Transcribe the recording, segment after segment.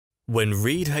When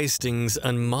Reed Hastings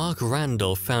and Mark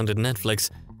Randolph founded Netflix,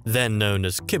 then known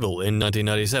as Kibble, in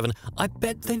 1997, I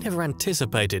bet they never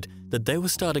anticipated that they were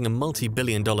starting a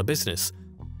multi-billion-dollar business.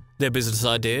 Their business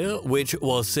idea, which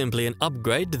was simply an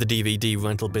upgrade to the DVD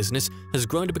rental business, has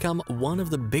grown to become one of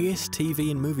the biggest TV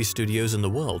and movie studios in the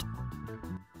world.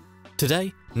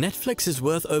 Today, Netflix is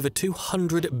worth over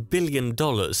 $200 billion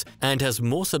and has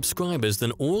more subscribers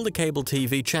than all the cable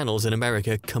TV channels in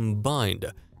America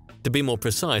combined. To be more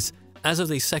precise, as of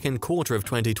the second quarter of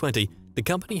 2020, the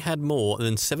company had more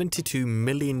than 72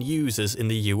 million users in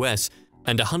the US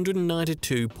and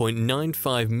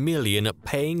 192.95 million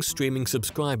paying streaming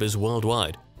subscribers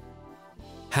worldwide.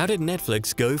 How did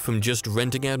Netflix go from just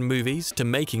renting out movies to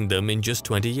making them in just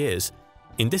 20 years?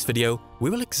 In this video,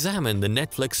 we will examine the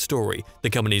Netflix story,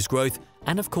 the company's growth,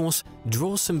 and of course,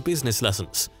 draw some business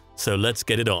lessons. So let's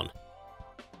get it on.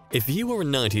 If you were a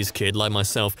 90s kid like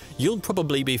myself, you'll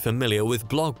probably be familiar with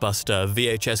Blockbuster,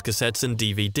 VHS cassettes, and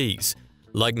DVDs.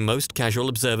 Like most casual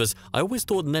observers, I always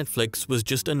thought Netflix was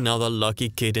just another lucky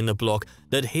kid in the block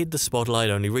that hit the spotlight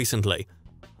only recently.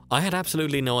 I had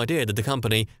absolutely no idea that the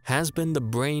company has been the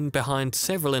brain behind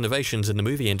several innovations in the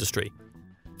movie industry.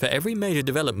 For every major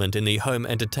development in the home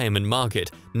entertainment market,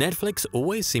 Netflix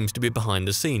always seems to be behind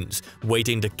the scenes,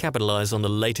 waiting to capitalize on the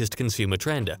latest consumer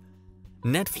trend.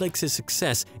 Netflix's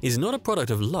success is not a product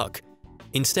of luck.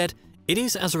 Instead, it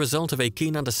is as a result of a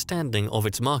keen understanding of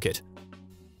its market.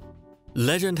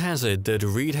 Legend has it that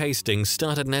Reed Hastings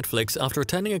started Netflix after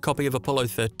returning a copy of Apollo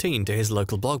 13 to his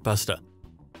local Blockbuster.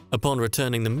 Upon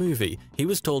returning the movie, he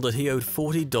was told that he owed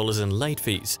 $40 in late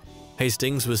fees.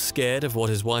 Hastings was scared of what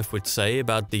his wife would say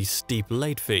about the steep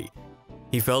late fee.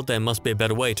 He felt there must be a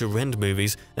better way to rent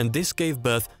movies, and this gave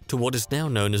birth to what is now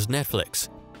known as Netflix.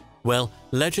 Well,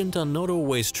 legends are not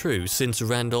always true, since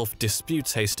Randolph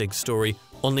disputes Hastings' story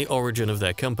on the origin of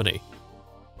their company.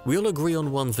 We all agree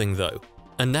on one thing though,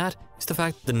 and that is the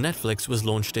fact that Netflix was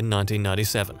launched in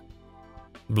 1997.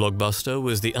 Blockbuster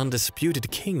was the undisputed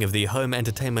king of the home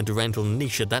entertainment rental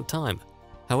niche at that time.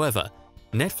 However,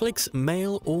 Netflix's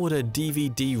mail-order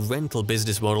DVD rental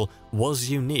business model was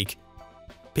unique.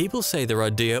 People say their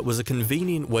idea was a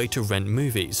convenient way to rent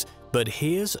movies, but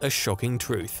here's a shocking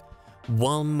truth.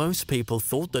 While most people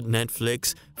thought that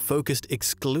Netflix focused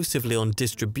exclusively on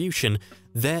distribution,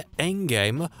 their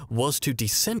endgame was to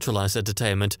decentralize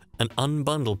entertainment and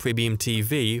unbundle premium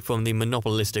TV from the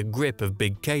monopolistic grip of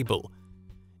big cable.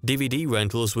 DVD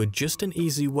rentals were just an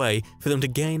easy way for them to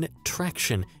gain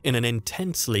traction in an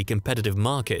intensely competitive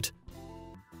market.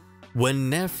 When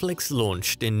Netflix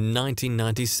launched in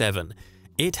 1997,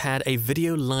 it had a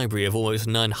video library of almost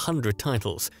 900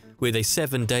 titles, with a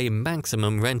 7-day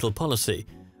maximum rental policy.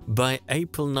 By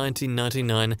April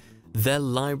 1999, their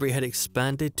library had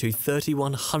expanded to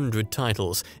 3,100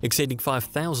 titles, exceeding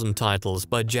 5,000 titles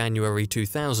by January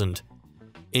 2000.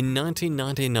 In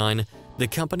 1999, the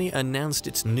company announced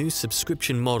its new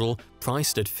subscription model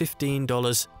priced at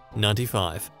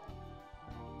 $15.95.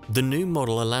 The new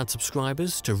model allowed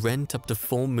subscribers to rent up to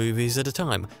 4 movies at a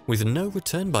time, with no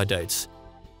return-by dates.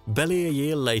 Barely a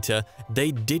year later,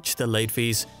 they ditched the late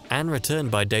fees and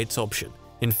return-by dates option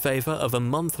in favor of a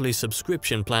monthly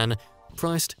subscription plan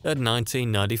priced at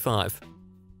 $19.95.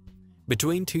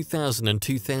 Between 2000 and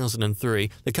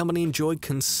 2003, the company enjoyed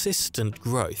consistent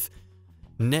growth.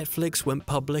 Netflix went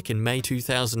public in May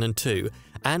 2002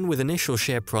 and with initial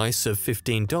share price of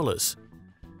 $15.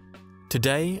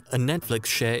 Today, a Netflix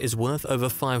share is worth over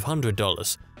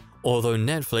 $500. Although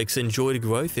Netflix enjoyed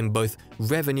growth in both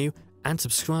revenue and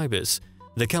subscribers,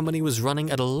 the company was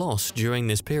running at a loss during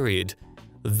this period.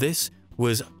 This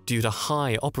was due to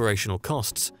high operational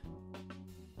costs.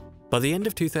 By the end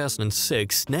of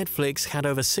 2006, Netflix had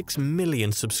over 6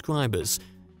 million subscribers,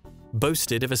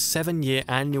 boasted of a 7-year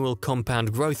annual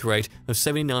compound growth rate of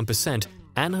 79%,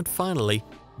 and had finally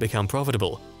become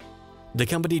profitable. The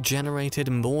company generated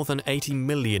more than $80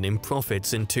 million in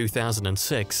profits in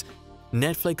 2006.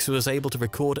 Netflix was able to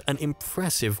record an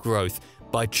impressive growth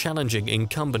by challenging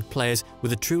incumbent players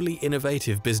with a truly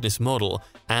innovative business model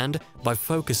and by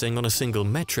focusing on a single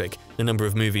metric, the number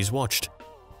of movies watched.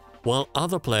 While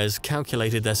other players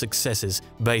calculated their successes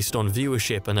based on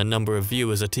viewership and the number of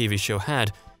viewers a TV show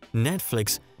had,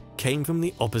 Netflix came from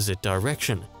the opposite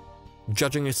direction,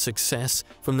 judging its success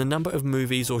from the number of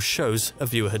movies or shows a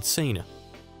viewer had seen.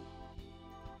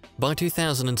 By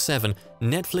 2007,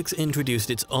 Netflix introduced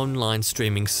its online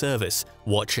streaming service,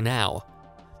 Watch Now.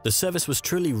 The service was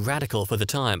truly radical for the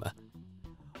time.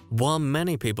 While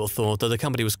many people thought that the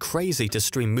company was crazy to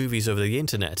stream movies over the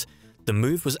internet, the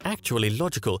move was actually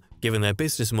logical given their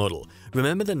business model.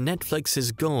 Remember that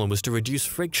Netflix's goal was to reduce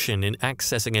friction in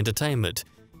accessing entertainment.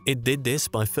 It did this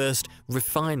by first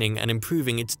refining and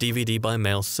improving its DVD by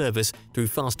mail service through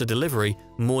faster delivery,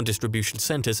 more distribution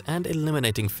centers, and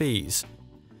eliminating fees.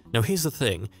 Now here's the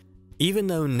thing, even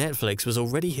though Netflix was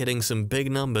already hitting some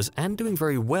big numbers and doing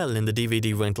very well in the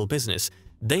DVD rental business,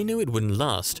 they knew it wouldn't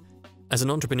last. As an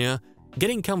entrepreneur,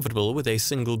 getting comfortable with a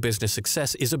single business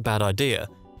success is a bad idea.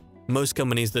 Most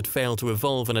companies that fail to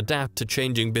evolve and adapt to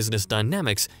changing business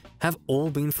dynamics have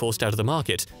all been forced out of the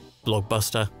market.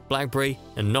 Blockbuster, BlackBerry,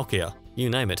 and Nokia, you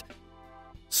name it.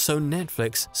 So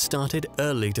Netflix started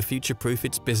early to future-proof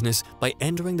its business by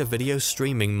entering the video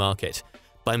streaming market.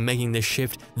 By making this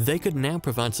shift, they could now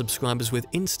provide subscribers with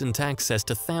instant access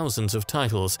to thousands of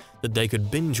titles that they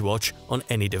could binge-watch on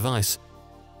any device.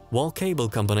 While cable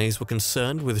companies were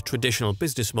concerned with traditional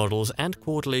business models and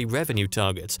quarterly revenue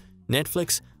targets,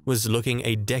 Netflix was looking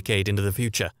a decade into the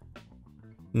future.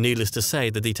 Needless to say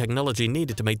that the technology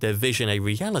needed to make their vision a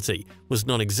reality was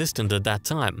non-existent at that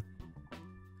time.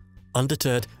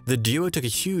 Undeterred, the duo took a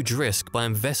huge risk by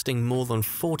investing more than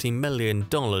 $40 million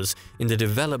in the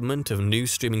development of new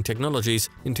streaming technologies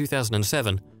in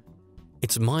 2007.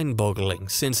 It's mind-boggling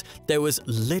since there was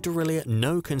literally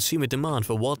no consumer demand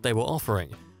for what they were offering.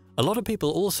 A lot of people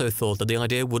also thought that the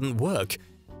idea wouldn't work.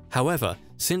 However,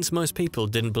 since most people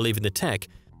didn't believe in the tech,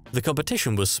 the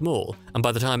competition was small, and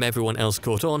by the time everyone else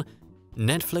caught on,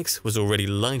 Netflix was already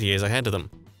light years ahead of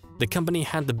them. The company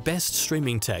had the best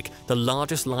streaming tech, the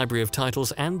largest library of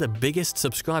titles, and the biggest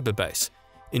subscriber base.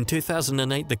 In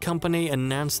 2008, the company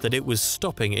announced that it was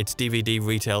stopping its DVD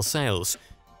retail sales,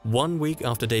 1 week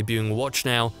after debuting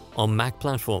WatchNow on Mac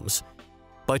platforms.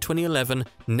 By 2011,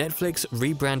 Netflix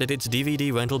rebranded its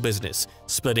DVD rental business,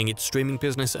 splitting its streaming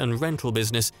business and rental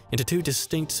business into two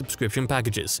distinct subscription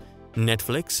packages,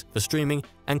 Netflix for streaming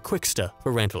and Qwikster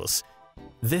for rentals.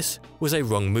 This was a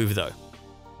wrong move though.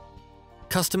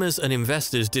 Customers and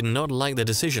investors did not like the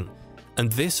decision, and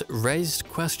this raised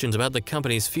questions about the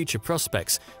company's future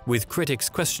prospects, with critics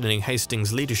questioning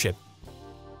Hastings' leadership.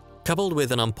 Coupled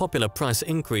with an unpopular price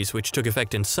increase which took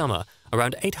effect in summer,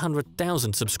 around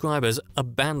 800,000 subscribers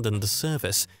abandoned the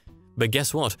service. But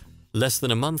guess what? Less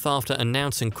than a month after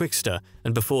announcing Qwikster,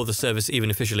 and before the service even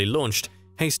officially launched,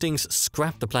 Hastings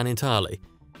scrapped the plan entirely.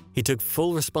 He took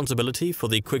full responsibility for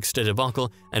the Qwikster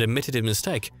debacle and admitted his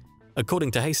mistake.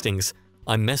 According to Hastings,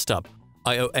 "I messed up.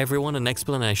 I owe everyone an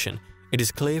explanation. It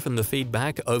is clear from the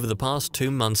feedback over the past 2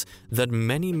 months that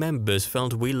many members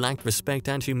felt we lacked respect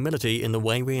and humility in the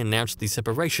way we announced the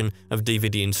separation of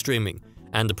DVD and streaming,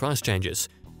 and the price changes.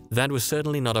 That was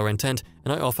certainly not our intent,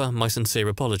 and I offer my sincere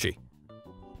apology."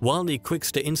 While the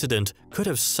Qwikster incident could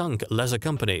have sunk lesser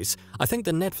companies, I think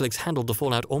that Netflix handled the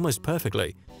fallout almost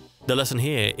perfectly. The lesson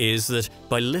here is that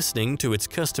by listening to its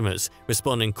customers,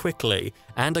 responding quickly,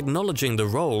 and acknowledging the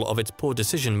role of its poor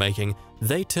decision-making,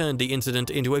 they turned the incident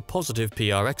into a positive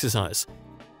PR exercise.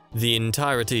 The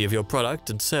entirety of your product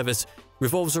and service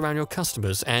revolves around your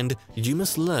customers, and you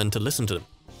must learn to listen to them.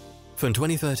 From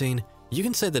 2013, you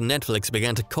can say that Netflix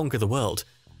began to conquer the world.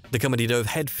 The company dove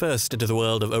headfirst into the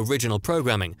world of original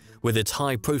programming, with its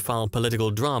high-profile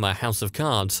political drama House of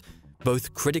Cards.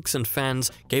 Both critics and fans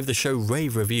gave the show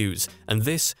rave reviews, and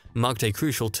this marked a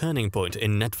crucial turning point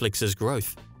in Netflix's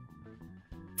growth.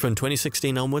 From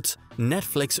 2016 onwards,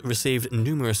 Netflix received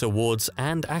numerous awards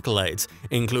and accolades,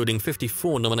 including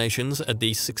 54 nominations at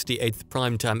the 68th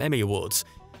Primetime Emmy Awards.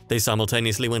 They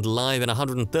simultaneously went live in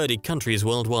 130 countries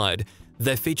worldwide.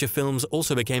 Their feature films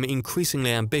also became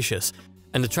increasingly ambitious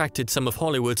and attracted some of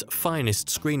Hollywood's finest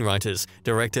screenwriters,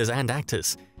 directors, and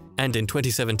actors. And in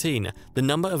 2017, the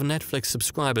number of Netflix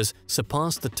subscribers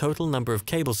surpassed the total number of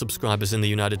cable subscribers in the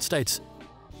United States.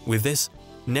 With this,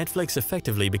 Netflix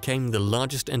effectively became the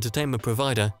largest entertainment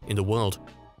provider in the world.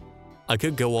 I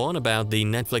could go on about the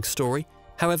Netflix story,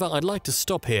 however, I'd like to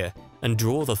stop here and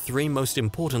draw the 3 most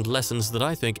important lessons that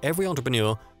I think every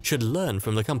entrepreneur should learn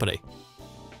from the company.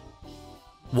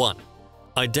 1.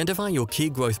 Identify your key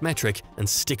growth metric and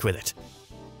stick with it.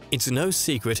 It's no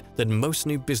secret that most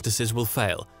new businesses will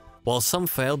fail. While some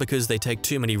fail because they take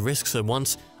too many risks at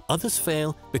once, others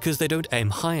fail because they don't aim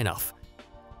high enough.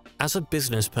 As a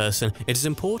business person, it is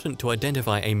important to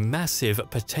identify a massive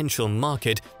potential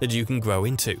market that you can grow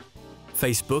into.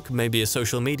 Facebook may be a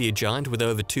social media giant with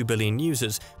over 2 billion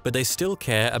users, but they still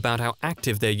care about how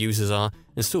active their users are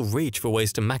and still reach for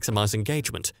ways to maximize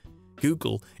engagement.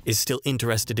 Google is still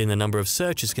interested in the number of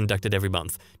searches conducted every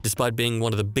month, despite being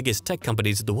one of the biggest tech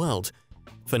companies in the world.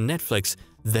 For Netflix,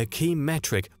 their key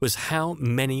metric was how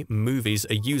many movies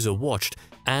a user watched,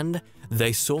 and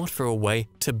they sought for a way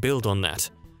to build on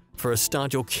that. For a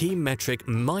start, your key metric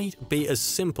might be as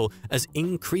simple as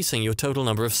increasing your total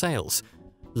number of sales.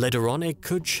 Later on, it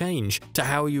could change to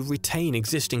how you retain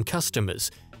existing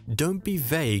customers. Don't be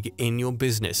vague in your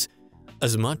business.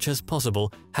 As much as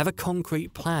possible, have a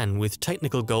concrete plan with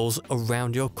technical goals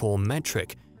around your core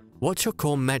metric. What's your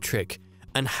core metric,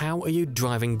 and how are you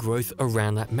driving growth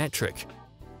around that metric?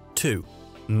 2.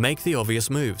 Make the obvious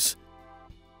moves.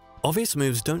 Obvious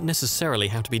moves don't necessarily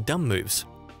have to be dumb moves.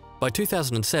 By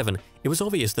 2007, it was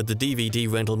obvious that the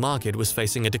DVD rental market was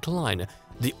facing a decline.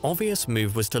 The obvious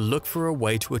move was to look for a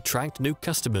way to attract new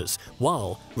customers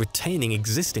while retaining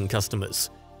existing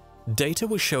customers. Data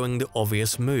was showing the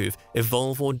obvious move,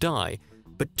 evolve or die,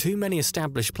 but too many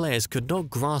established players could not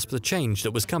grasp the change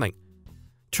that was coming.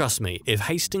 Trust me, if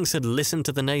Hastings had listened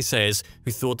to the naysayers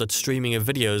who thought that streaming of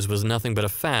videos was nothing but a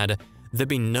fad, there'd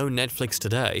be no Netflix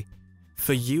today.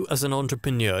 For you as an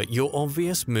entrepreneur, your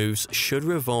obvious moves should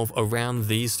revolve around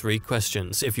these 3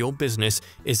 questions if your business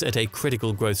is at a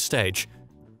critical growth stage.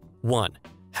 1.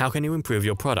 How can you improve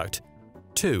your product?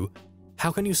 2.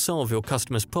 How can you solve your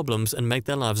customers' problems and make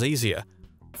their lives easier?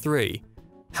 3.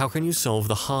 How can you solve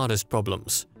the hardest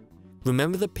problems?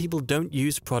 Remember that people don't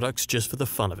use products just for the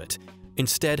fun of it.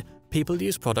 Instead, people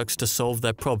use products to solve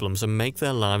their problems and make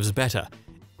their lives better.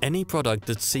 Any product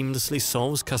that seamlessly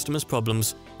solves customers'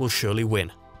 problems will surely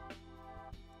win.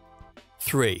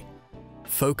 3.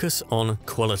 Focus on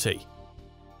quality.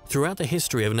 Throughout the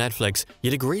history of Netflix,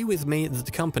 you'd agree with me that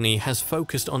the company has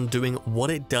focused on doing what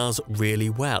it does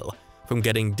really well. From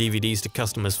getting DVDs to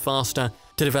customers faster,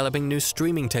 to developing new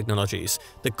streaming technologies,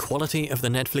 the quality of the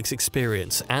Netflix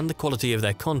experience and the quality of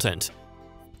their content.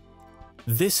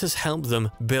 This has helped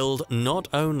them build not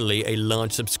only a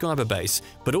large subscriber base,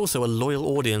 but also a loyal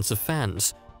audience of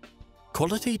fans.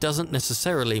 Quality doesn't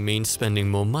necessarily mean spending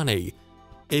more money.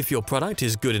 If your product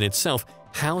is good in itself,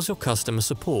 how's your customer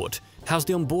support? How's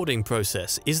the onboarding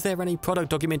process? Is there any product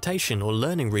documentation or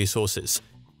learning resources?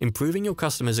 Improving your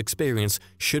customer's experience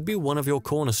should be one of your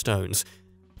cornerstones.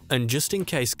 And just in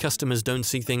case customers don't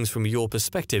see things from your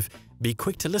perspective, be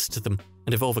quick to listen to them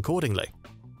and evolve accordingly.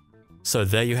 So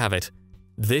there you have it.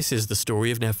 This is the story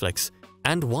of Netflix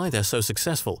and why they're so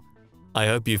successful. I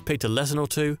hope you've picked a lesson or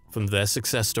two from their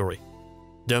success story.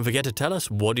 Don't forget to tell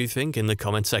us what you think in the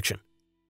comment section.